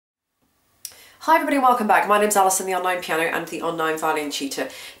Hi everybody and welcome back. My name's Alison, the online piano and the online violin tutor.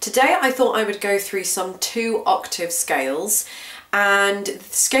 Today I thought I would go through some 2-octave scales, and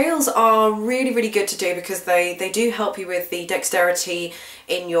scales are really good to do because they do help you with the dexterity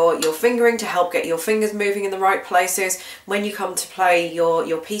in your fingering, to help get your fingers moving in the right places. When you come to play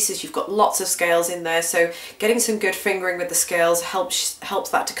your pieces, you've got lots of scales in there, so getting some good fingering with the scales helps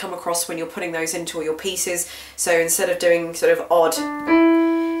that to come across when you're putting those into your pieces. So instead of doing sort of odd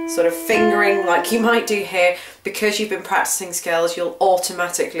sort of fingering like you might do here, because you've been practicing scales, you'll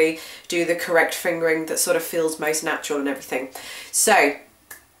automatically do the correct fingering that sort of feels most natural and everything. So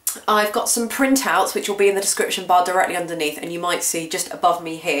I've got some printouts which will be in the description bar directly underneath, and you might see just above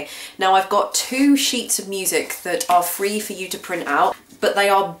me here. Now I've got 2 sheets of music that are free for you to print out, but they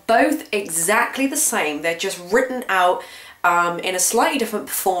are both exactly the same. They're just written out in a slightly different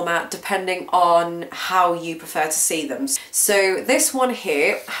format depending on how you prefer to see them. So this one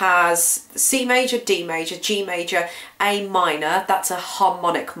here has C major, D major, G major, A minor, that's a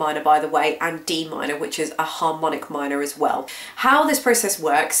harmonic minor by the way, and D minor, which is a harmonic minor as well. How this process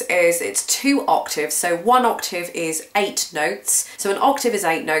works is it's 2 octaves, so 1 octave is 8 notes. So an octave is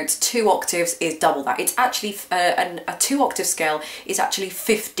 8 notes, 2 octaves is double that. It's actually, a 2-octave scale is actually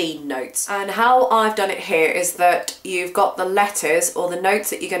 15 notes. And how I've done it here is that you've got the letters or the notes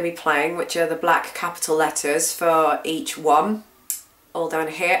that you're going to be playing, which are the black capital letters for each one, all down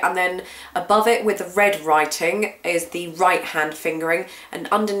here, and then above it with the red writing is the right hand fingering, and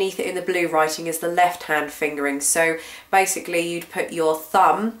underneath it in the blue writing is the left hand fingering. So basically you'd put your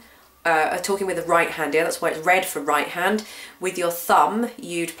thumb, talking with the right hand here, that's why it's red for right hand, with your thumb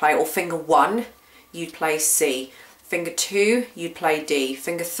you'd play, or finger 1 you'd play C, finger 2 you'd play D,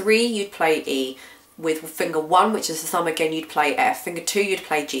 finger 3 you'd play E, with finger 1, which is the thumb again, you'd play F, finger 2 you'd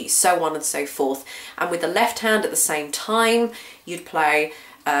play G, so on and so forth. And with the left hand at the same time you'd play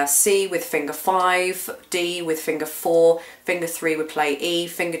C with finger 5, D with finger 4, finger 3 would play E,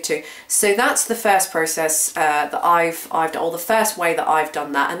 finger 2. So that's the first process that I've done, or the first way that I've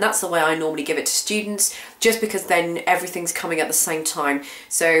done that, and that's the way I normally give it to students, just because then everything's coming at the same time.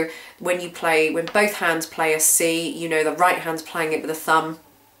 So when both hands play a C, you know the right hand's playing it with the thumb,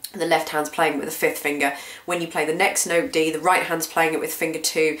 the left hand's playing it with the 5th finger. When you play the next note D, the right hand's playing it with finger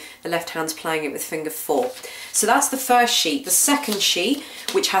 2, the left hand's playing it with finger 4. So that's the first sheet. The second sheet,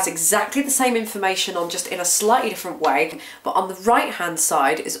 which has exactly the same information on just in a slightly different way, but on the right hand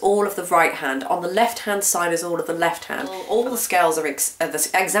side is all of the right hand, on the left hand side is all of the left hand. All the scales are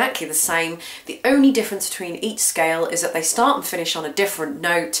exactly the same. The only difference between each scale is that they start and finish on a different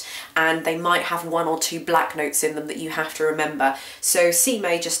note, and they might have 1 or 2 black notes in them that you have to remember. So C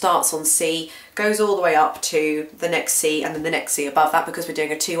major starts on C, goes all the way up to the next C, and then the next C above that, because we're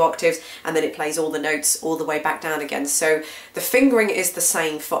doing a 2 octaves, and then it plays all the notes all the way back down again. So the fingering is the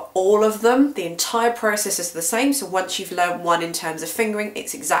same for all of them. The entire process is the same, so once you've learned one in terms of fingering,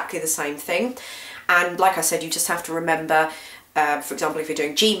 it's exactly the same thing. And like I said, you just have to remember, for example, if you're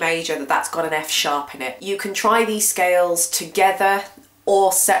doing G major, that's got an F sharp in it. You can try these scales together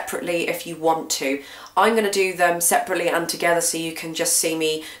or separately if you want to. I'm going to do them separately and together so you can just see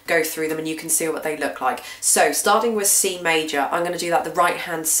me go through them and you can see what they look like. So starting with C major, I'm going to do that the right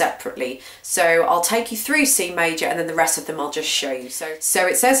hand separately. So I'll take you through C major and then the rest of them I'll just show you. So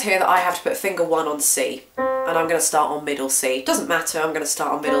it says here that I have to put finger 1 on C, and I'm going to start on middle C. Doesn't matter, I'm going to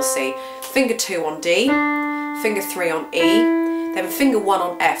start on middle C. Finger 2 on D, finger 3 on E, then finger 1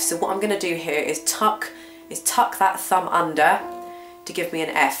 on F. So what I'm going to do here is tuck that thumb under to give me an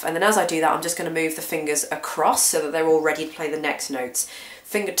F, and then as I do that I'm just going to move the fingers across so that they're all ready to play the next notes.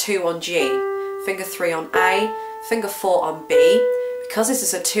 Finger 2 on G, finger 3 on A, finger 4 on B. Because this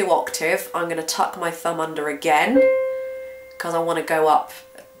is a 2 octave, I'm going to tuck my thumb under again, because I want to go up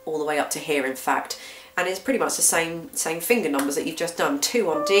all the way up to here in fact, and it's pretty much the same finger numbers that you've just done. 2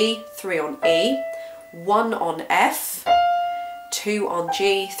 on D, 3 on E, 1 on F, 2 on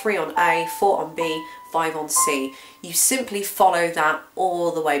G, 3 on A, 4 on B, 5 on C. You simply follow that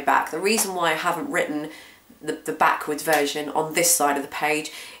all the way back. The reason why I haven't written the backwards version on this side of the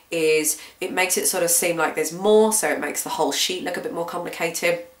page is it makes it sort of seem like there's more, so it makes the whole sheet look a bit more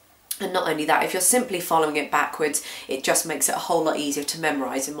complicated. And not only that, if you're simply following it backwards, it just makes it a whole lot easier to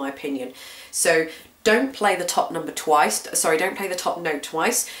memorise, in my opinion. So don't play the top number twice, sorry, don't play the top note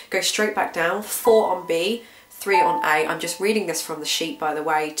twice. Go straight back down, 4 on B, 3 on A. I'm just reading this from the sheet by the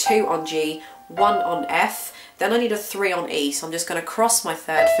way. 2 on G, 1 on F, then I need a 3 on E, so I'm just going to cross my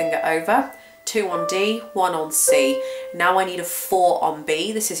 3rd finger over, 2 on D, 1 on C. Now I need a 4 on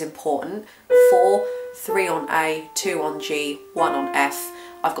B, this is important. 4, 3 on A, 2 on G, 1 on F.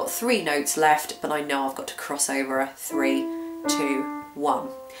 I've got 3 notes left, but I know I've got to cross over a 3, 2, 1.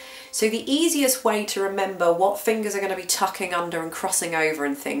 So the easiest way to remember what fingers are going to be tucking under and crossing over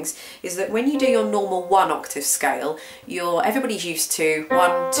and things is that when you do your normal 1 octave scale, everybody's used to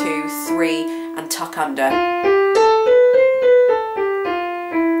 1, 2, 3 and tuck under.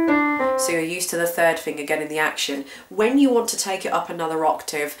 So you're used to the 3rd finger getting the action. When you want to take it up another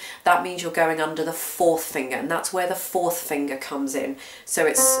octave, that means you're going under the 4th finger, and that's where the 4th finger comes in. So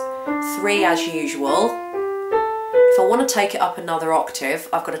it's 3 as usual. If I want to take it up another octave,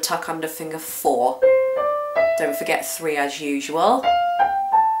 I've got to tuck under finger 4. Don't forget 3 as usual.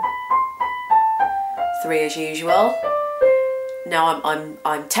 3 as usual. Now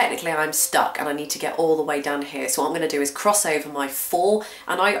I'm technically stuck and I need to get all the way down here. So what I'm going to do is cross over my 4,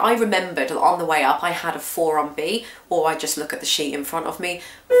 and I remembered on the way up I had a 4 on B, or I just look at the sheet in front of me.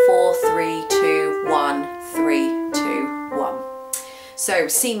 4, 3, 2, 1, 3, 2, 1. So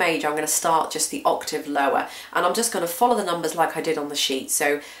C major, I'm going to start just the octave lower, and I'm just going to follow the numbers like I did on the sheet.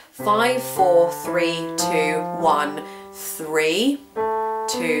 So 5, 4, 3, 2, 1, 3,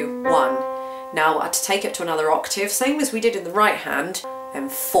 2, 1. Now to take it to another octave, same as we did in the right hand, then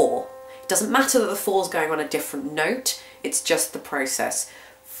 4. It doesn't matter that the 4 is going on a different note, it's just the process.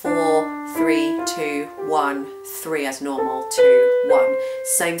 4, 3, 2, 1, 3 as normal, 2, 1.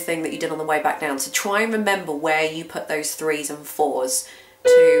 Same thing that you did on the way back down. So try and remember where you put those 3s and 4s.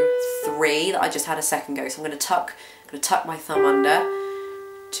 2, 3 that I just had a second ago. So I'm going to tuck my thumb under.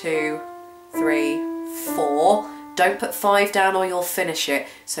 2, 3, 4. Don't put 5 down or you'll finish it.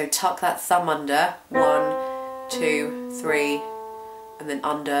 So tuck that thumb under. 1, 2, 3, and then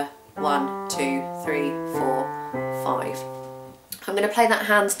under. 1, 2, 3, 4, 5. I'm going to play that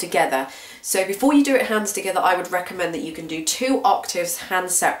hands together. So before you do it hands together, I would recommend that you can do 2 octaves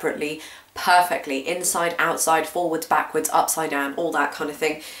hands separately perfectly, inside, outside, forwards, backwards, upside down, all that kind of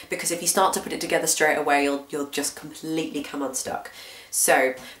thing, because if you start to put it together straight away, you'll just completely come unstuck.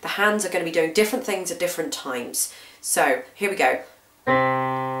 So the hands are going to be doing different things at different times. So here we go.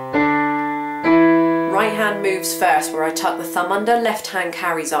 Right hand moves first, where I tuck the thumb under, left hand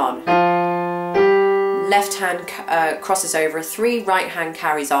carries on. Left hand crosses over a 3, right hand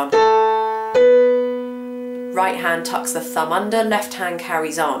carries on. Right hand tucks the thumb under, left hand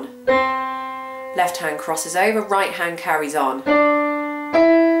carries on. Left hand crosses over, right hand carries on.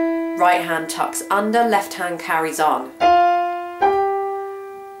 Right hand tucks under, left hand carries on.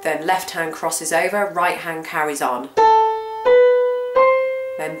 Then left hand crosses over, right hand carries on.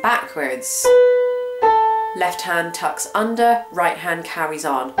 Then backwards. Left hand tucks under, right hand carries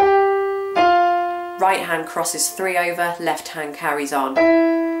on. Right hand crosses 3 over, left hand carries on.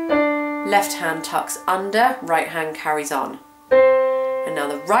 Left hand tucks under, right hand carries on. And now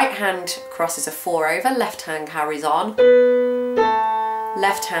the right hand crosses a 4 over, left hand carries on.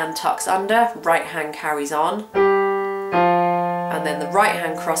 Left hand tucks under, right hand carries on. And then the right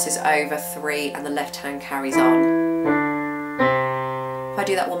hand crosses over 3 and the left hand carries on. If I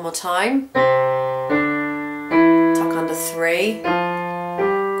do that one more time. Tuck under 3,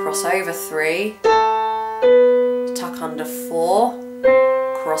 cross over 3, tuck under 4,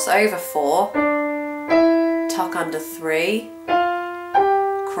 cross over 4, tuck under 3,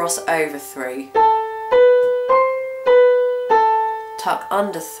 cross over 3, tuck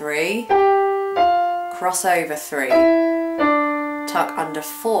under 3, cross over 3, tuck under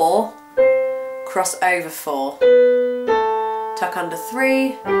 4, cross over 4, tuck under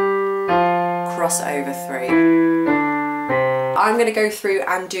 3, cross over 3. I'm going to go through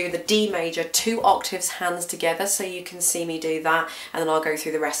and do the D major 2 octaves hands together so you can see me do that, and then I'll go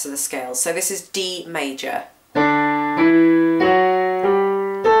through the rest of the scales. So this is D major.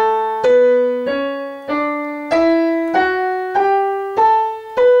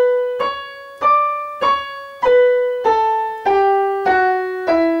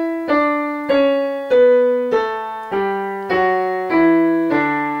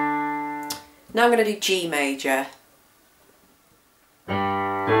 Now I'm going to do G major.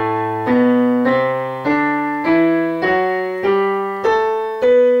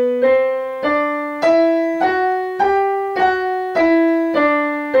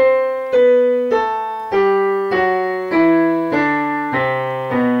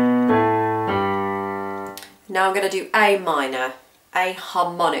 Now I'm going to do A minor, A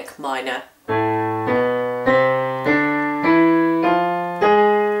harmonic minor.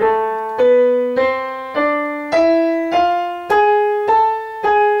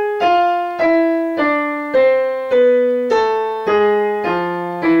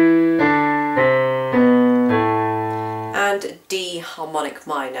 And D harmonic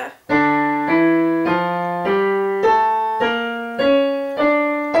minor.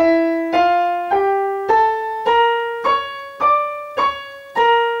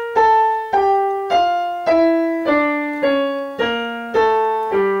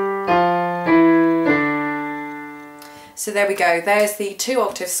 So there we go, there's the 2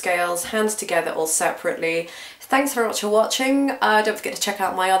 octave scales, hands together or separately. Thanks very much for watching. Don't forget to check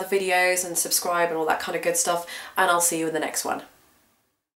out my other videos and subscribe and all that kind of good stuff, and I'll see you in the next one.